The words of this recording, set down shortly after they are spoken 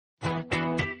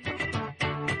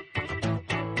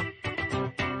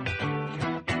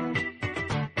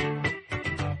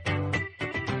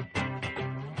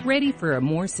Ready for a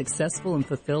more successful and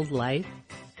fulfilled life?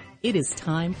 It is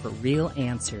time for Real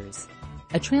Answers,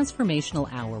 a transformational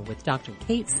hour with Dr.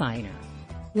 Kate Siner,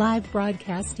 live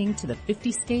broadcasting to the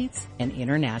 50 states and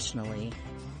internationally.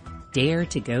 Dare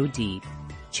to go deep.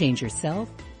 Change yourself,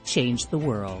 change the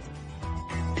world.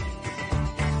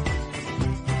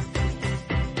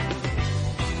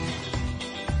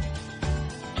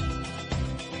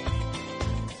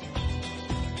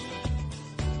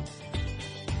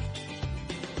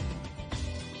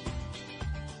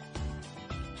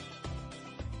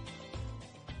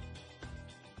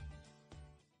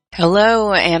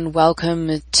 Hello and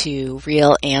welcome to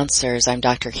Real Answers. I'm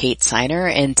Dr. Kate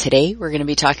Siner, and today we're going to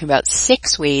be talking about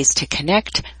 6 ways to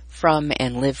connect from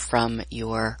and live from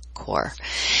your core.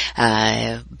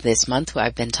 This month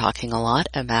I've been talking a lot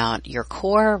about your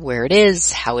core, where it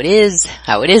is, how it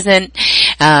isn't,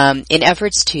 in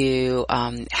efforts to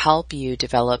help you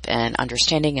develop an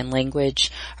understanding and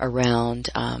language around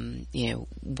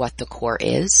what the core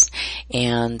is,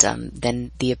 and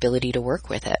then the ability to work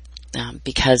with it.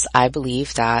 Because I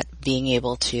believe that being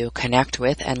able to connect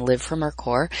with and live from our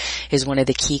core is one of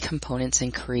the key components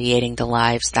in creating the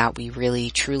lives that we really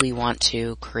truly want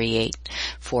to create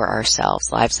for ourselves.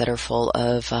 Lives that are full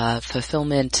of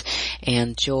fulfillment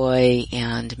and joy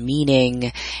and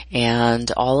meaning and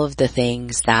all of the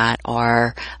things that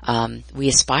are we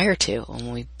aspire to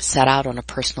when we set out on a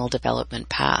personal development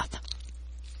path.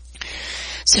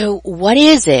 So what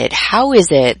is it? How is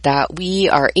it that we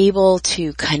are able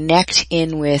to connect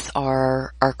in with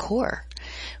our core?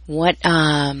 What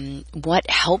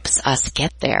helps us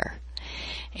get there?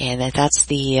 And that's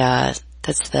the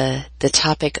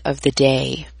topic of the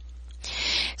day.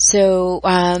 So,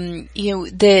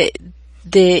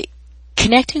 the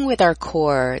connecting with our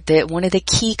core, one of the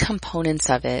key components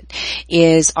of it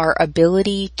is our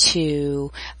ability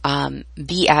to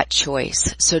be at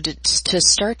choice. So to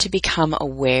start to become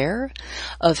aware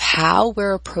of how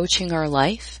we're approaching our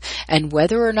life and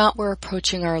whether or not we're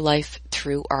approaching our life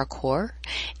through our core,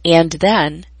 and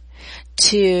then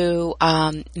to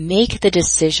make the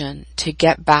decision to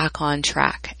get back on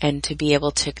track and to be able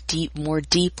to more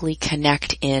deeply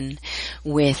connect in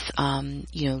with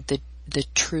the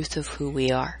truth of who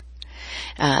we are.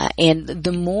 And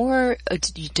the more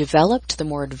developed, the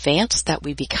more advanced that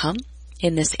we become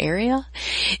in this area,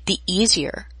 the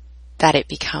easier that it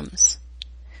becomes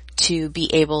to be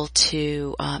able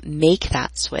to make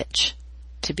that switch,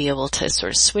 to be able to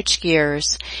sort of switch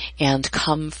gears and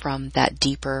come from that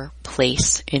deeper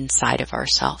place inside of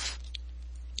ourselves.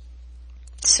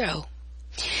 So,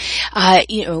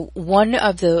 one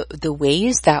of the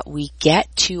ways that we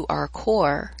get to our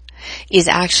core is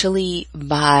actually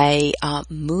by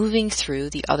moving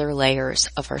through the other layers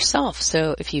of ourself.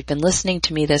 So if you've been listening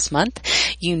to me this month,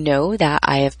 you know that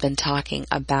I have been talking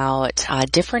about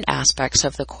different aspects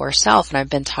of the core self, and I've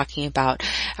been talking about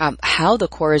how the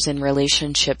core is in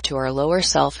relationship to our lower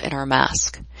self and our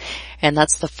mask. And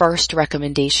that's the first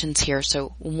recommendations here.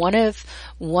 So one of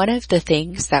the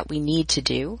things that we need to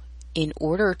do in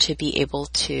order to be able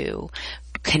to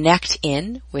connect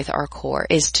in with our core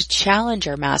is to challenge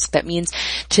our mask. That means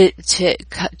to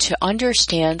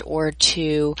understand or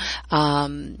to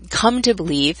come to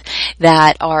believe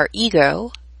that our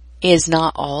ego is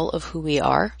not all of who we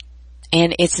are,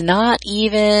 and it's not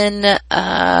even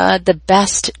the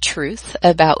best truth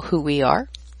about who we are.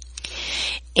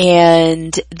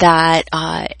 And that,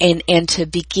 and to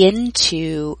begin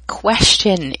to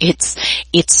question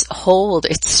its hold,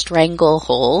 its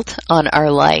stranglehold on our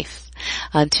life.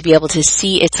 To be able to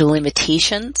see its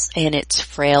limitations and its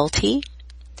frailty,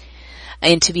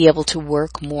 and to be able to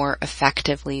work more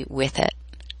effectively with it.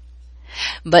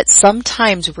 But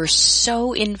sometimes we're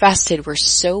so invested, we're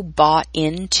so bought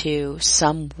into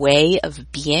some way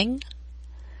of being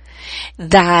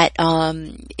that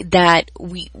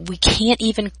we can't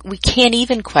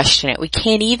even question it. We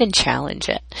can't even challenge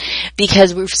it,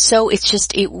 because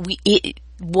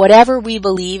whatever we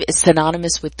believe is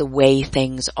synonymous with the way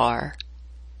things are.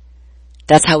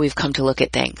 That's how we've come to look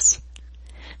at things.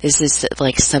 This is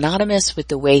like synonymous with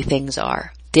the way things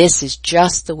are. This is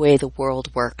just the way the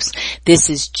world works. This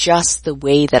is just the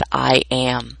way that I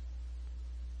am.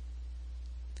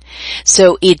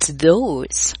 So it's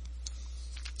those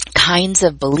kinds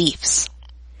of beliefs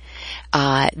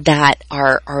that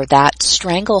are that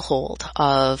stranglehold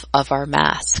of our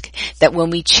mask, that when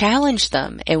we challenge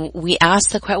them and we ask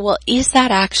the question, well, is that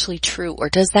actually true, or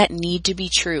does that need to be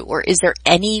true, or is there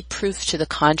any proof to the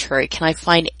contrary? Can I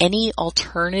find any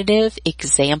alternative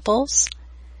examples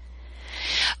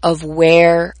of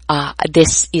where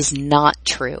this is not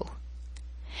true?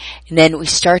 And then we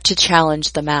start to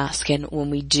challenge the mask. And when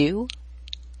we do,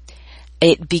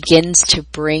 it begins to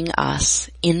bring us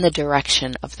in the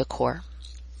direction of the core.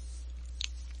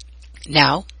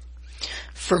 Now,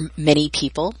 for many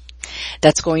people,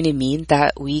 that's going to mean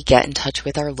that we get in touch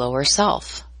with our lower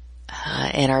self.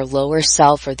 And our lower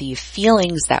self are the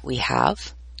feelings that we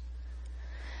have,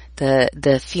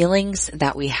 the feelings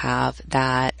that we have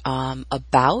that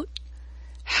about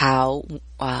how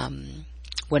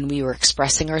when we were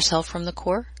expressing ourselves from the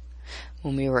core,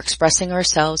 when we were expressing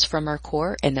ourselves from our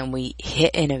core, and then we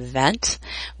hit an event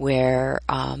where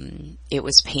it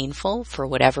was painful for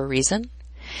whatever reason.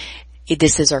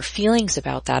 This is our feelings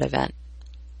about that event.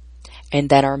 And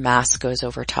then our mask goes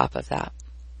over top of that.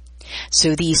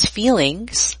 So these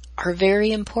feelings are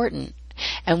very important,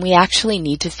 and we actually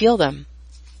need to feel them.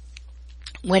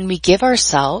 When we give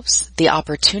ourselves the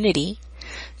opportunity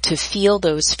to feel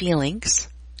those feelings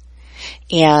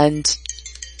and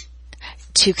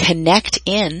to connect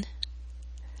in,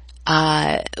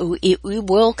 it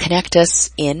will connect us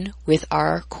in with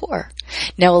our core.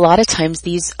 Now, a lot of times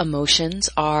these emotions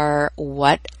are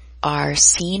what are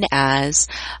seen as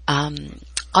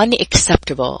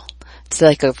unacceptable. It's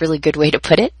like a really good way to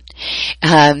put it.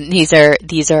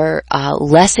 These are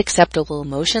less acceptable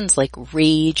emotions like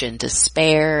rage and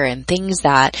despair and things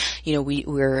that,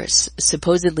 we're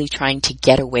supposedly trying to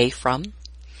get away from.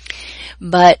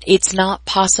 But it's not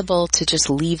possible to just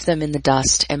leave them in the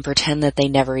dust and pretend that they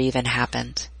never even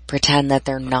happened. Pretend that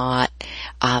they're not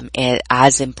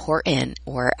as important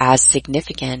or as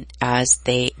significant as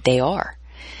they are.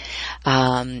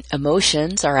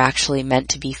 Emotions are actually meant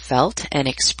to be felt and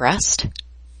expressed.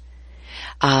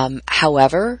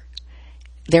 However,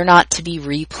 they're not to be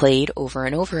replayed over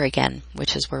and over again,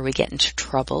 which is where we get into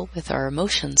trouble with our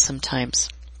emotions sometimes.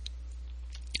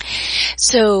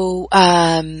 So,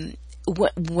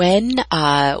 when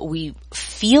we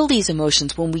feel these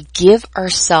emotions, when we give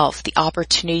ourselves the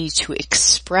opportunity to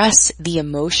express the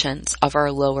emotions of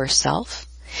our lower self,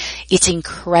 it's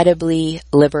incredibly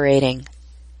liberating.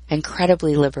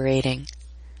 Incredibly liberating.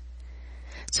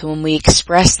 So when we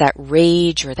express that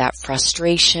rage or that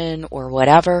frustration or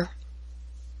whatever,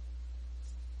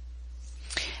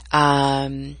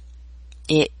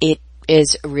 it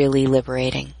is really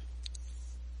liberating.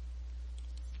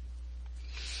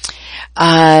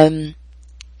 And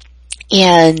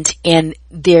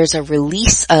there's a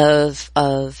release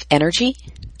of energy.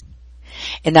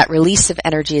 And that release of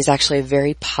energy is actually a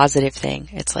very positive thing.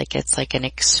 It's like an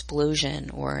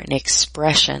explosion or an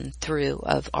expression through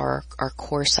of our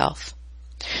core self.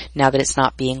 Now that it's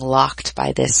not being locked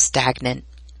by this stagnant,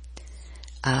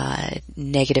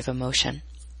 negative emotion.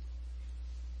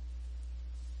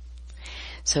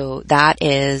 So that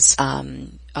is,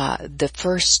 the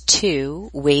first two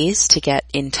ways to get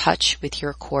in touch with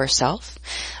your core self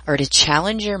are to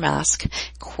challenge your mask,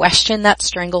 question that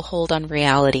stranglehold on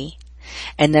reality,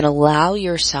 and then allow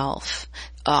yourself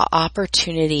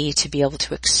opportunity to be able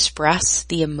to express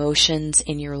the emotions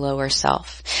in your lower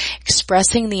self.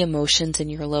 Expressing the emotions in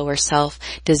your lower self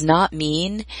does not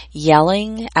mean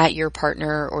yelling at your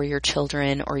partner or your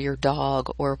children or your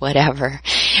dog or whatever.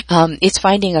 It's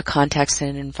finding a context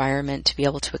and an environment to be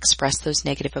able to express those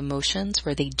negative emotions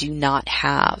where they do not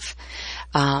have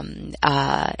an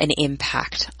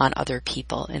impact on other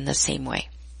people in the same way.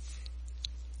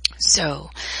 So,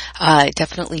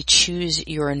 definitely choose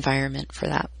your environment for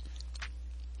that.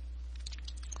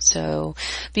 So,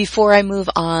 before I move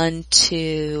on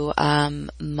to,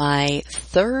 my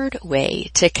third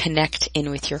way to connect in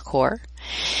with your core,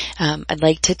 I'd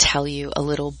like to tell you a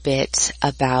little bit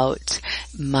about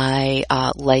my,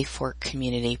 Life Work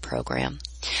Community Program.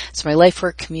 So my Life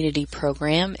Work Community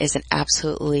Program is an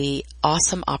absolutely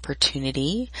awesome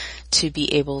opportunity to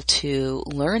be able to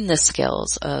learn the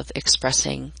skills of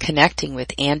connecting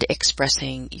with and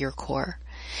expressing your core.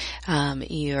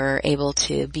 You're able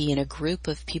to be in a group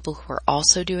of people who are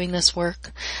also doing this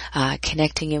work,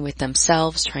 connecting in with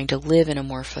themselves, trying to live in a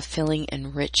more fulfilling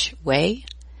and rich way.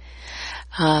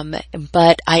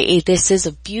 But this is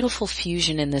a beautiful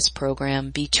fusion in this program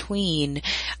between,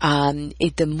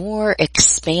 the more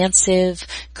expansive,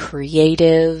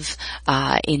 creative,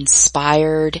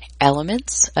 inspired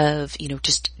elements of,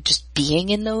 just being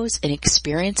in those and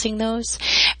experiencing those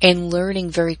and learning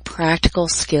very practical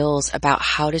skills about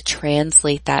how to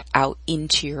translate that out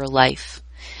into your life.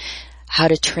 How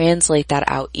to translate that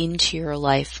out into your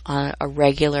life on a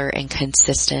regular and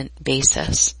consistent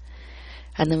basis.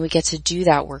 And then we get to do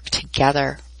that work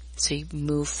together. So you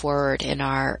move forward in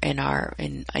our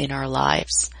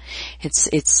lives.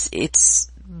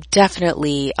 It's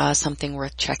definitely, something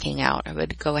worth checking out. I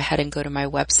would go ahead and go to my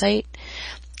website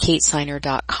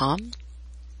katesiner.com.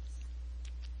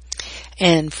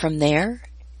 And from there,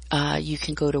 you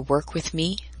can go to work with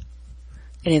me,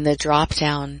 and in the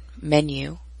drop-down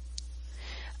menu,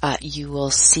 you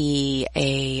will see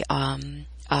a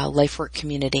LifeWork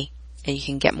community, and you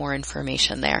can get more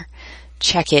information there.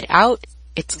 Check it out.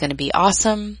 It's going to be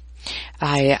awesome.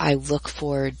 I look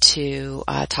forward to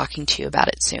talking to you about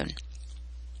it soon.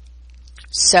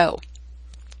 So,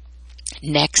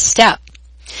 next step,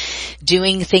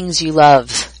 doing things you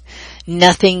love.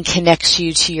 Nothing connects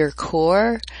you to your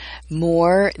core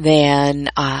more than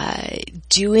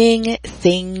doing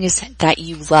things that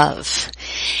you love.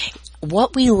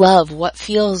 What we love, what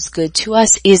feels good to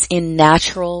us, is in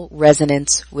natural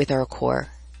resonance with our core.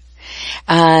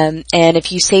 And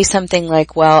if you say something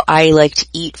like, well, I like to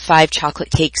eat 5 chocolate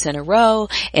cakes in a row,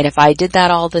 and if I did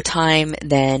that all the time,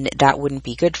 then that wouldn't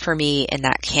be good for me, and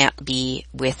that can't be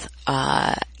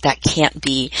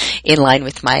in line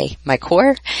with my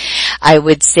core, I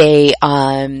would say,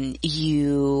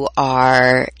 you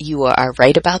are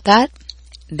right about that.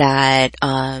 But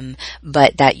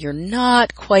that you're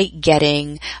not quite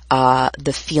getting,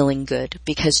 the feeling good,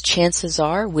 because chances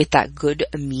are with that good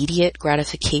immediate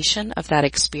gratification of that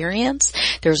experience,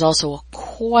 there's also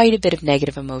quite a bit of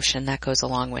negative emotion that goes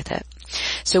along with it.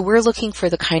 So we're looking for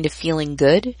the kind of feeling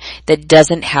good that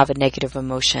doesn't have a negative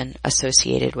emotion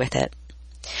associated with it.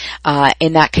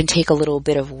 And that can take a little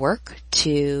bit of work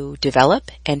to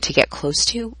develop and to get close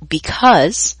to,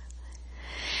 because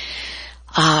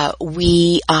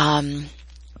we often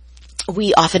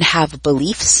have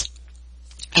beliefs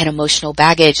and emotional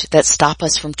baggage that stop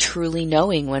us from truly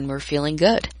knowing when we're feeling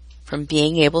good, from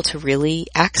being able to really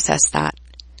access that.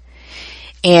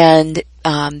 And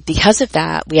because of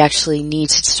that, we actually need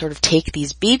to sort of take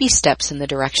these baby steps in the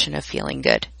direction of feeling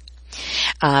good.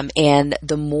 And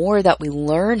the more that we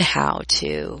learn how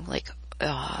to,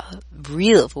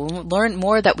 learn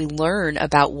more that we learn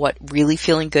about what really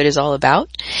feeling good is all about,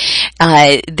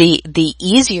 the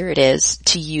easier it is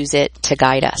to use it to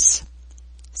guide us.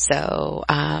 So,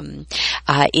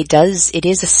 it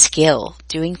is a skill.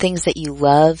 Doing things that you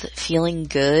love, feeling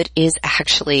good, is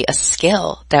actually a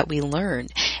skill that we learn.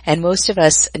 And most of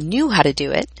us knew how to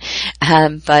do it,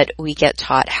 but we get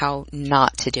taught how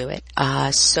not to do it,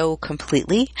 so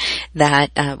completely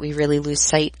that, we really lose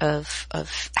sight of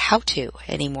how to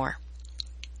anymore.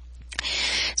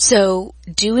 So,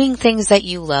 doing things that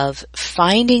you love,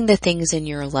 finding the things in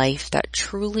your life that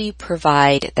truly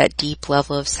provide that deep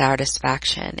level of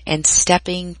satisfaction, and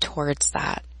stepping towards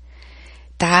that.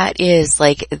 That is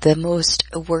like the most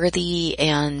worthy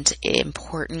and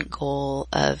important goal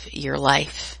of your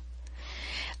life.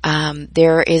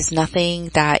 There is nothing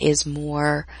that is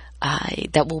more,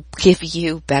 that will give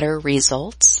you better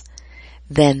results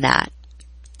than that.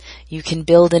 You can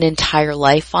build an entire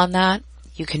life on that.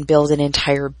 You can build an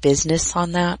entire business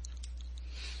on that.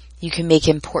 You can make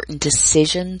important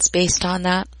decisions based on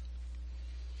that.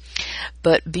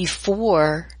 But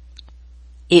before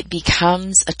it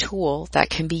becomes a tool that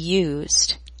can be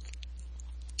used,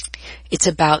 it's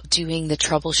about doing the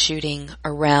troubleshooting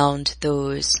around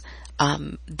those,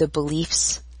 the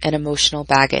beliefs and emotional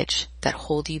baggage that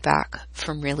hold you back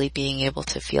from really being able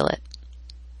to feel it.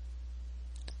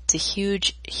 It's a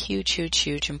huge, huge, huge,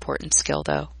 huge important skill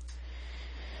though.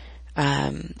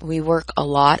 We work a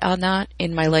lot on that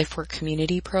in my LifeWork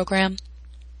community program,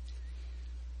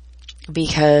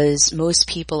 because most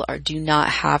people do not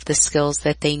have the skills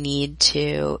that they need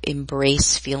to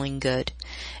embrace feeling good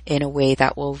in a way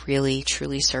that will really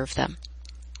truly serve them.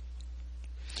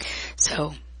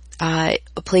 So, a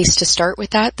place to start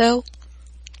with that though,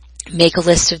 make a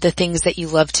list of the things that you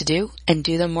love to do and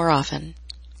do them more often.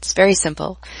 It's very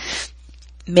simple.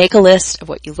 Make a list of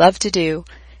what you love to do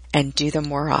and do them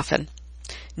more often.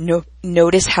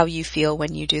 Notice how you feel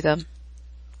when you do them.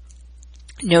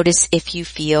 Notice if you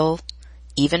feel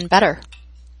even better.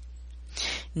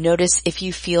 Notice if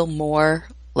you feel more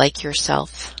like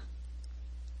yourself.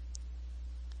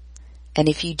 And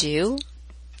if you do,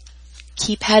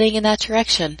 keep heading in that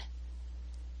direction.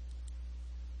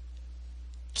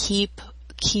 Keep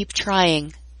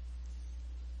trying.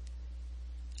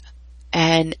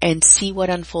 And see what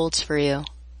unfolds for you.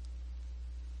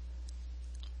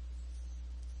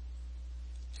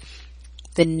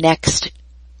 The next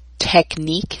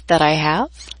technique that I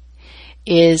have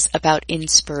is about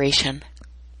inspiration.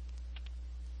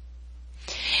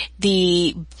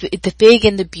 The big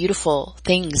and the beautiful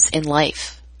things in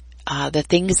life, the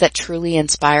things that truly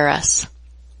inspire us,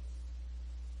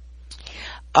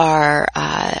 are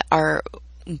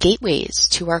gateways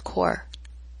to our core.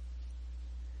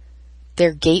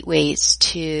 They're gateways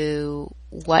to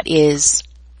what is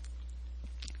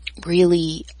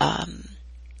really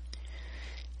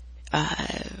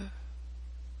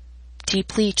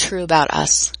deeply true about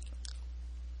us.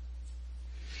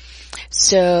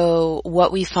 So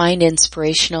what we find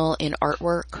inspirational in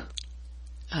artwork,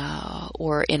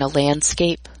 or in a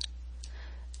landscape,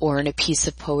 or in a piece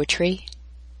of poetry,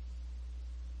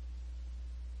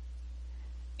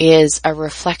 is a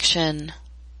reflection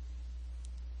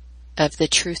of the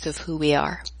truth of who we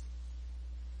are.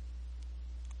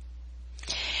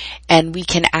 And we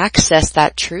can access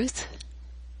that truth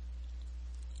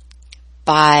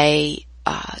by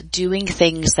doing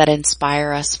things that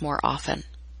inspire us more often.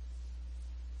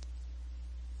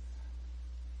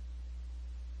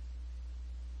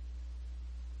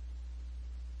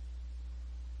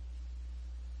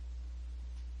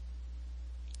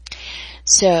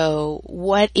 So,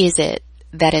 what is it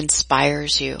that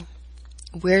inspires you?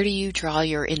 Where do you draw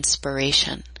your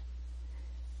inspiration?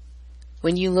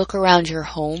 When you look around your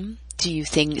home, do you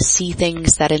see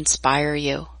things that inspire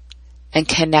you and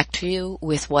connect you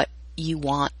with what you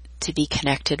want to be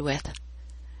connected with?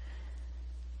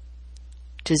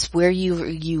 Does where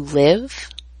you live,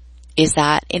 is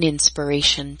that an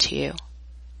inspiration to you?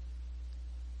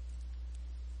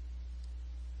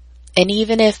 And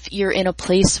even if you're in a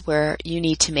place where you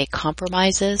need to make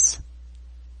compromises,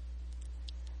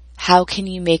 how can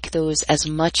you make those as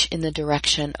much in the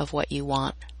direction of what you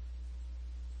want?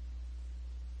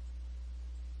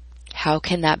 How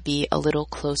can that be a little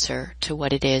closer to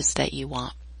what it is that you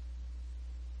want?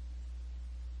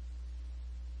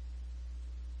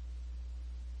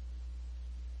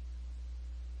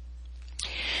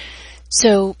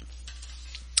 So,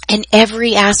 in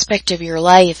every aspect of your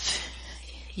life,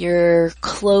 your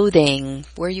clothing,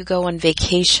 where you go on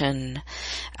vacation,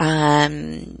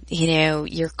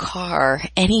 your car,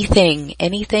 anything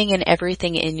and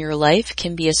everything in your life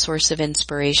can be a source of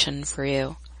inspiration for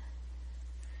you.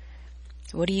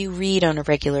 What do you read on a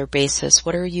regular basis?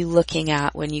 What are you looking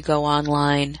at when you go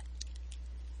online?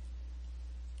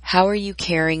 How are you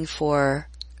caring for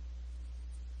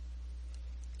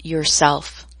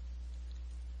yourself?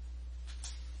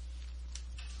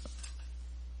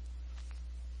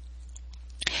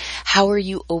 How are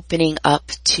you opening up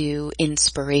to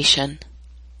inspiration?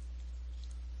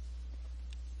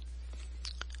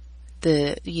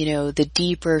 The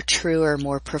deeper, truer,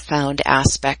 more profound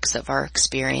aspects of our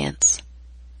experience.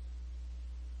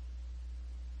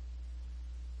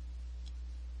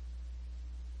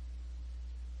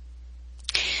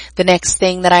 The next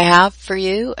thing that I have for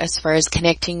you as far as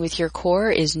connecting with your core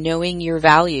is knowing your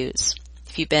values.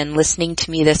 If you've been listening to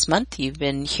me this month, you've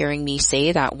been hearing me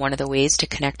say that one of the ways to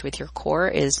connect with your core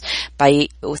is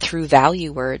through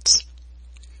value words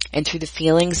and through the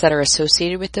feelings that are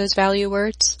associated with those value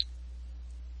words.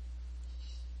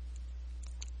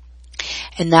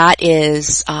 And that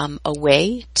is a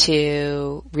way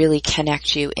to really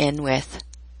connect you in with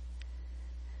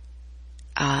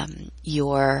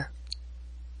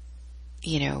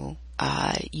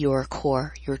your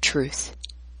core, your truth.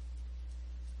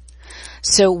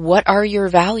 So what are your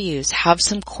values? Have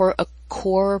some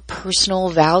core personal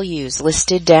values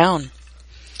listed down.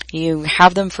 You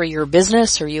have them for your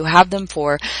business, or you have them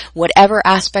for whatever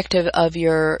aspect of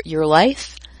your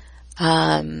life.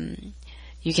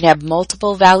 You can have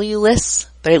multiple value lists,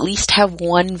 but at least have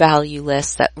one value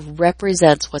list that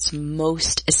represents what's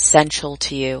most essential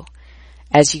to you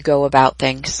as you go about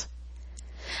things.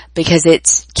 Because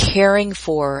it's caring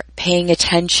for, paying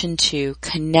attention to,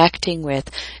 connecting with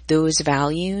those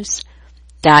values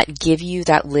that give you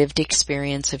that lived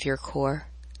experience of your core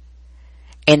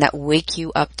and that wake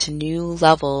you up to new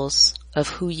levels of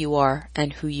who you are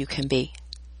and who you can be.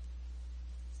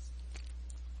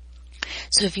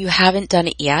 So if you haven't done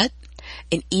it yet,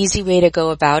 an easy way to go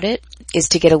about it is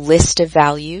to get a list of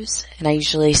values, and I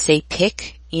usually say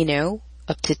pick,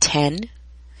 up to 10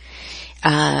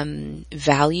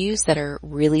 values that are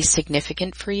really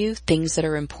significant for you, things that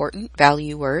are important,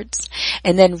 value words,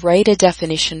 and then write a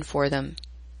definition for them.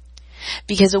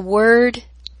 Because a word,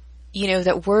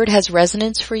 that word has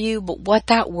resonance for you, but what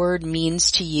that word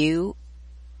means to you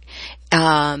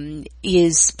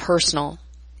is personal.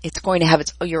 It's going to have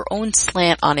your own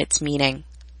slant on its meaning.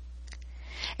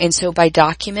 And so by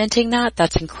documenting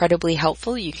that's incredibly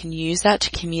helpful. You can use that to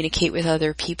communicate with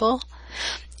other people.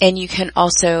 And you can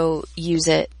also use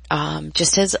it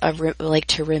just as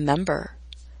to remember,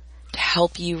 to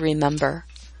help you remember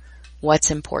what's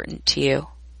important to you.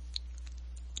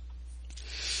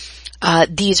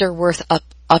 These are worth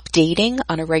updating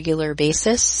on a regular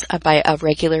basis. By a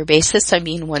regular basis, I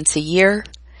mean once a year.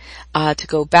 to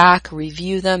go back,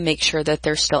 review them, make sure that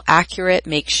they're still accurate,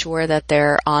 make sure that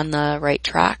they're on the right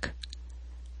track.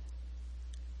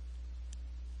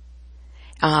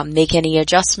 Make any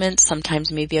adjustments.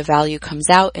 Sometimes maybe a value comes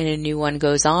out and a new one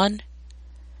goes on.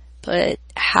 But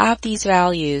have these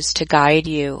values to guide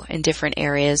you in different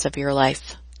areas of your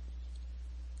life.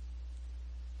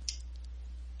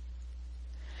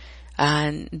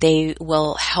 And they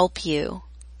will help you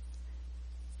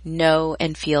know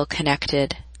and feel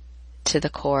connected to the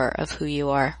core of who you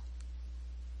are.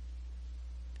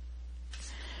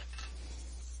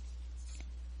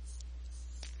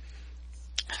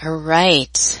 All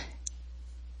right.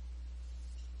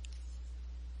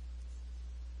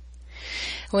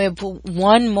 We have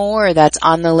one more that's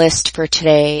on the list for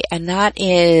today, and that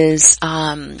is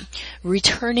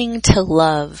returning to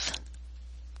love.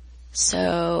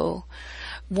 So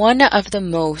one of the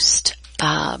most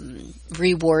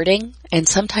rewarding and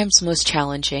sometimes most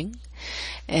challenging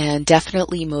and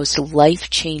definitely most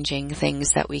life-changing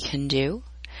things that we can do,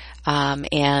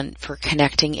 and for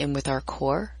connecting in with our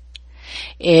core,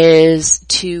 is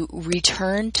to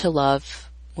return to love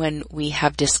when we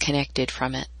have disconnected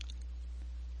from it.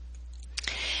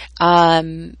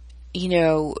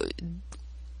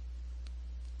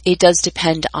 It does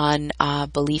depend on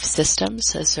belief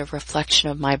systems. As a reflection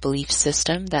of my belief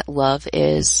system, that love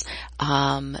is,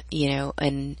 a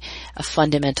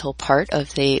fundamental part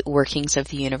of the workings of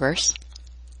the universe.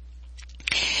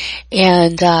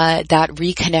 And that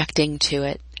reconnecting to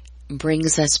it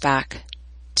brings us back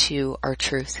to our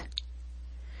truth.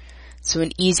 So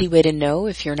an easy way to know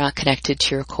if you're not connected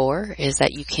to your core is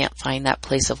that you can't find that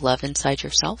place of love inside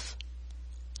yourself.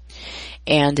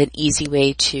 And an easy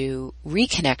way to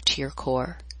reconnect to your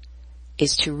core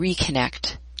is to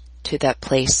reconnect to that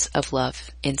place of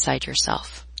love inside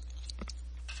yourself.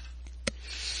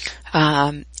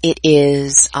 It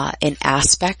is an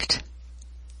aspect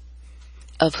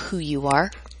of who you are.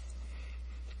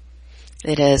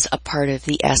 It is a part of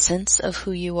the essence of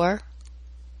who you are.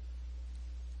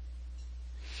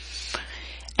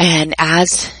 And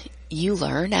as you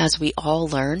learn, as we all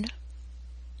learn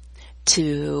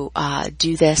to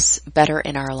do this better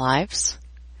in our lives,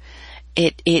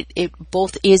 it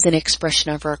both is an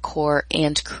expression of our core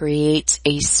and creates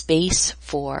a space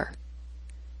for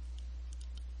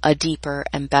a deeper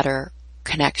and better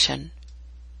connection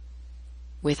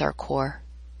with our core.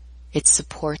 It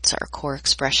supports our core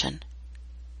expression.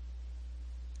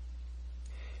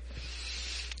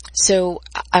 So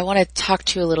I want to talk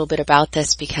to you a little bit about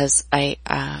this because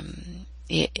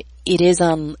it is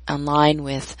on line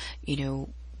with,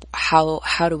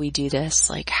 how do we do this?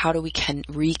 Like, how do we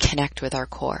reconnect with our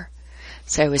core?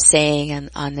 So I was saying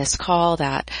on this call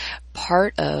that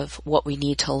part of what we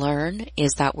need to learn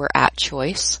is that we're at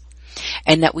choice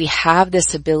and that we have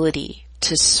this ability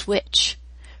to switch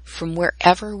from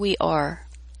wherever we are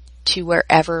to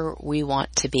wherever we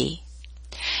want to be.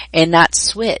 And that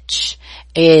switch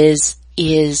has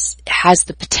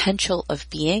the potential of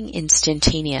being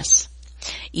instantaneous,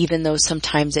 even though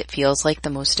sometimes it feels like the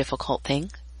most difficult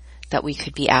thing that we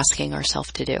could be asking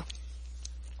ourselves to do.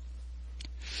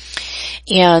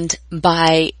 And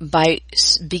by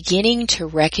beginning to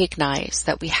recognize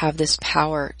that we have this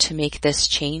power to make this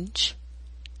change,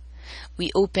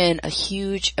 we open a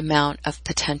huge amount of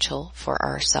potential for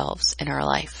ourselves in our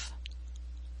life.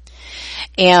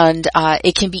 And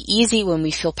it can be easy when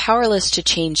we feel powerless to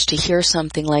change to hear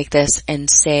something like this and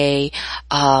say,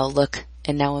 look,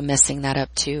 and now I'm messing that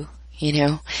up too.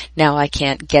 Now I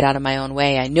can't get out of my own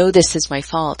way. I know this is my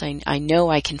fault. I know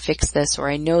I can fix this, or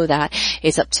I know that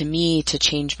it's up to me to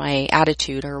change my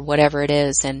attitude or whatever it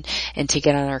is, and to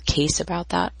get on our case about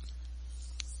that.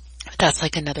 That's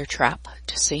like another trap,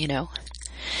 just so you know.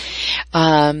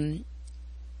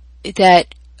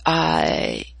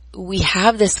 We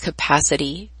have this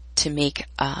capacity to make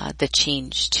the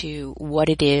change to what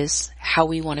it is, how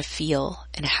we want to feel,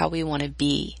 and how we want to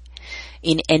be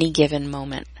in any given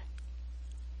moment.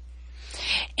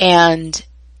 And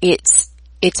it's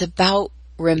about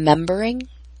remembering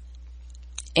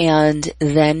and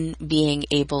then being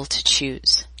able to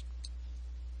choose.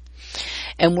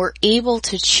 And we're able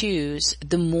to choose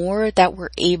the more that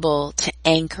we're able to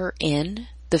anchor in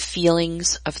the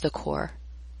feelings of the core.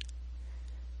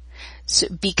 So,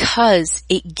 because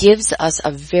it gives us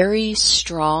a very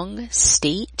strong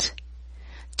state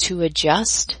to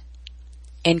adjust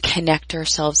and connect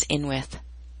ourselves in with.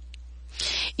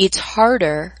 It's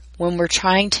harder when we're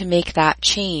trying to make that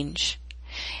change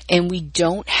and we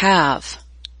don't have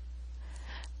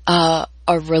a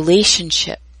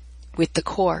relationship with the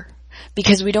core,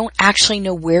 because we don't actually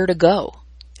know where to go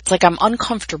It's like I'm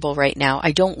uncomfortable right now.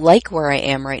 I don't like where I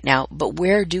am right now, but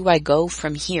where do I go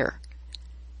from here?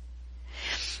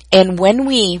 And when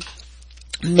we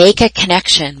make a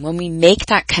connection, when we make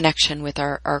that connection with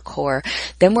our core,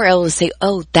 then we're able to say,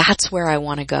 oh, that's where I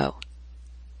want to go.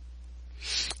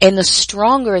 And the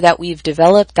stronger that we've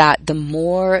developed that,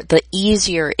 the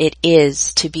easier it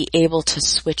is to be able to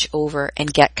switch over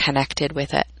and get connected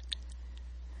with it.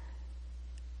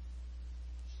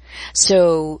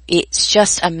 So it's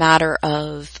just a matter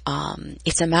of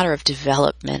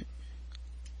development.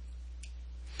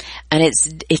 And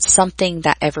it's something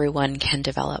that everyone can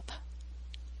develop.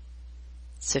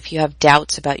 So if you have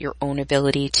doubts about your own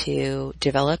ability to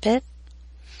develop it,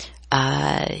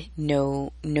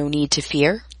 no need to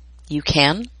fear. You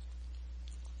can.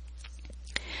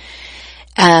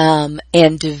 And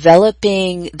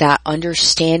developing that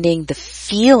understanding,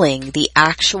 the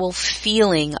actual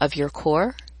feeling of your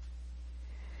core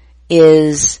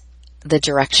is the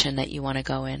direction that you want to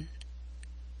go in,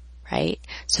 right?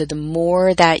 So the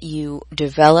more that you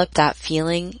develop that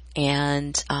feeling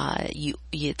and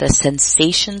the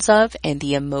sensations of and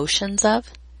the emotions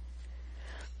of,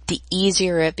 the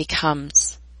easier it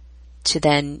becomes to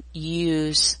then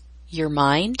use your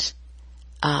mind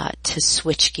to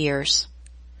switch gears,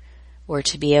 or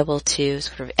to be able to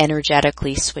sort of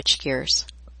energetically switch gears.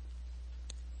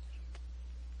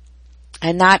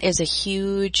 And that is a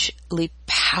hugely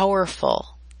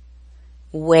powerful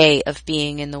way of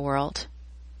being in the world.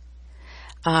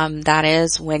 That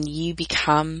is when you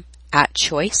become at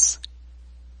choice.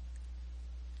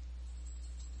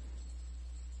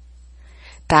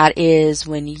 That is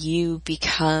when you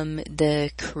become the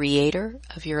creator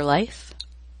of your life.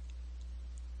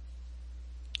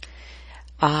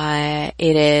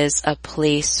 It is a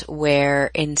place where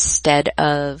instead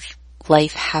of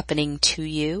life happening to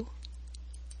you,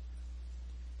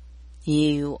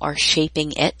 you are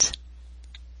shaping it.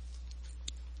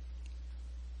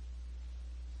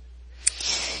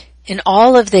 And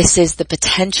all of this is the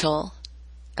potential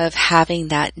of having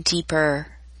that deeper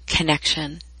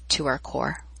connection to our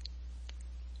core.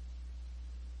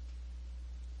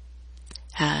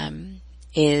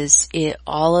 Is it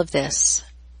all of this?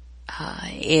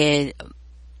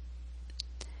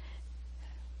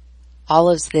 All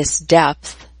of this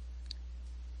depth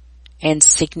and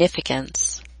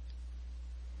significance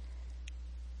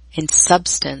and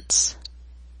substance.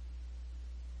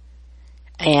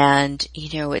 And,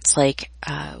 it's like,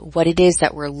 what it is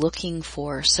that we're looking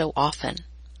for so often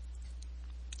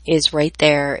is right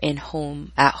there at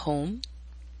home,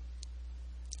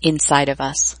 inside of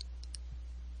us.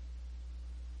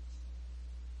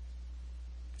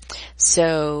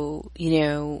 So,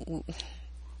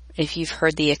 if you've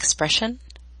heard the expression,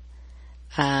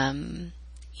 we're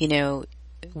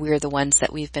the ones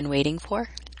that we've been waiting for.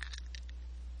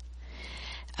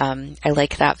 I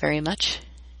like that very much.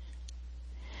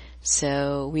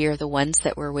 So we are the ones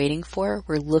that we're waiting for.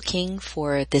 We're looking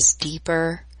for this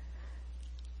deeper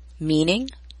meaning,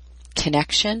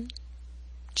 connection,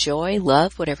 joy,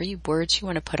 love, whatever words you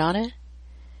want to put on it.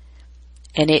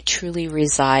 And it truly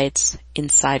resides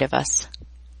inside of us.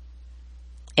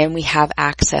 And we have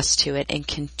access to it and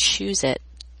can choose it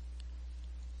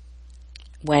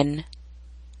when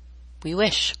we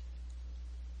wish.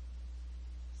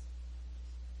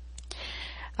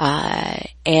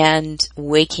 And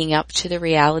waking up to the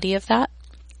reality of that,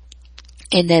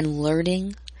 and then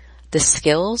learning the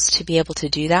skills to be able to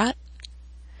do that,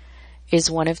 is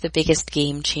one of the biggest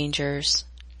game changers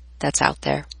that's out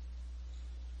there.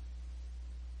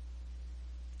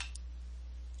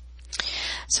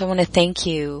 So I want to thank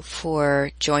you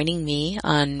for joining me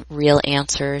on Real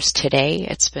Answers today.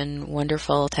 It's been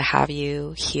wonderful to have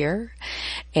you here.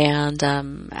 And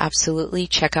absolutely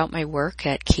check out my work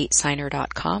at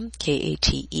katesigner.com,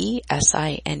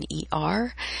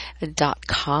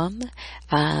 KATESINER.com.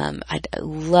 I'd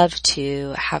love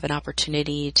to have an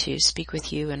opportunity to speak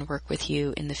with you and work with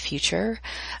you in the future.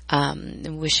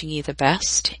 I'm wishing you the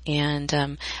best,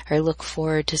 and I look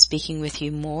forward to speaking with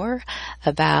you more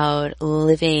about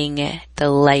living the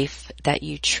life that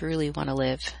you truly want to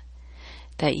live,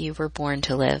 that you were born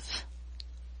to live.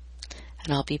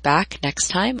 And I'll be back next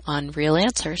time on Real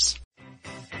Answers.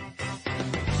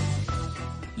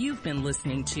 You've been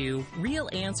listening to Real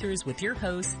Answers with your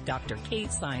host, Dr.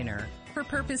 Kate Signer. Her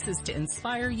purpose is to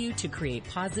inspire you to create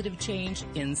positive change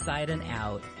inside and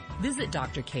out. Visit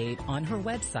Dr. Kate on her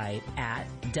website at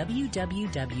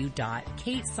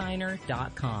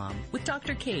www.katesigner.com with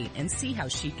Dr. Kate and see how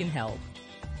she can help.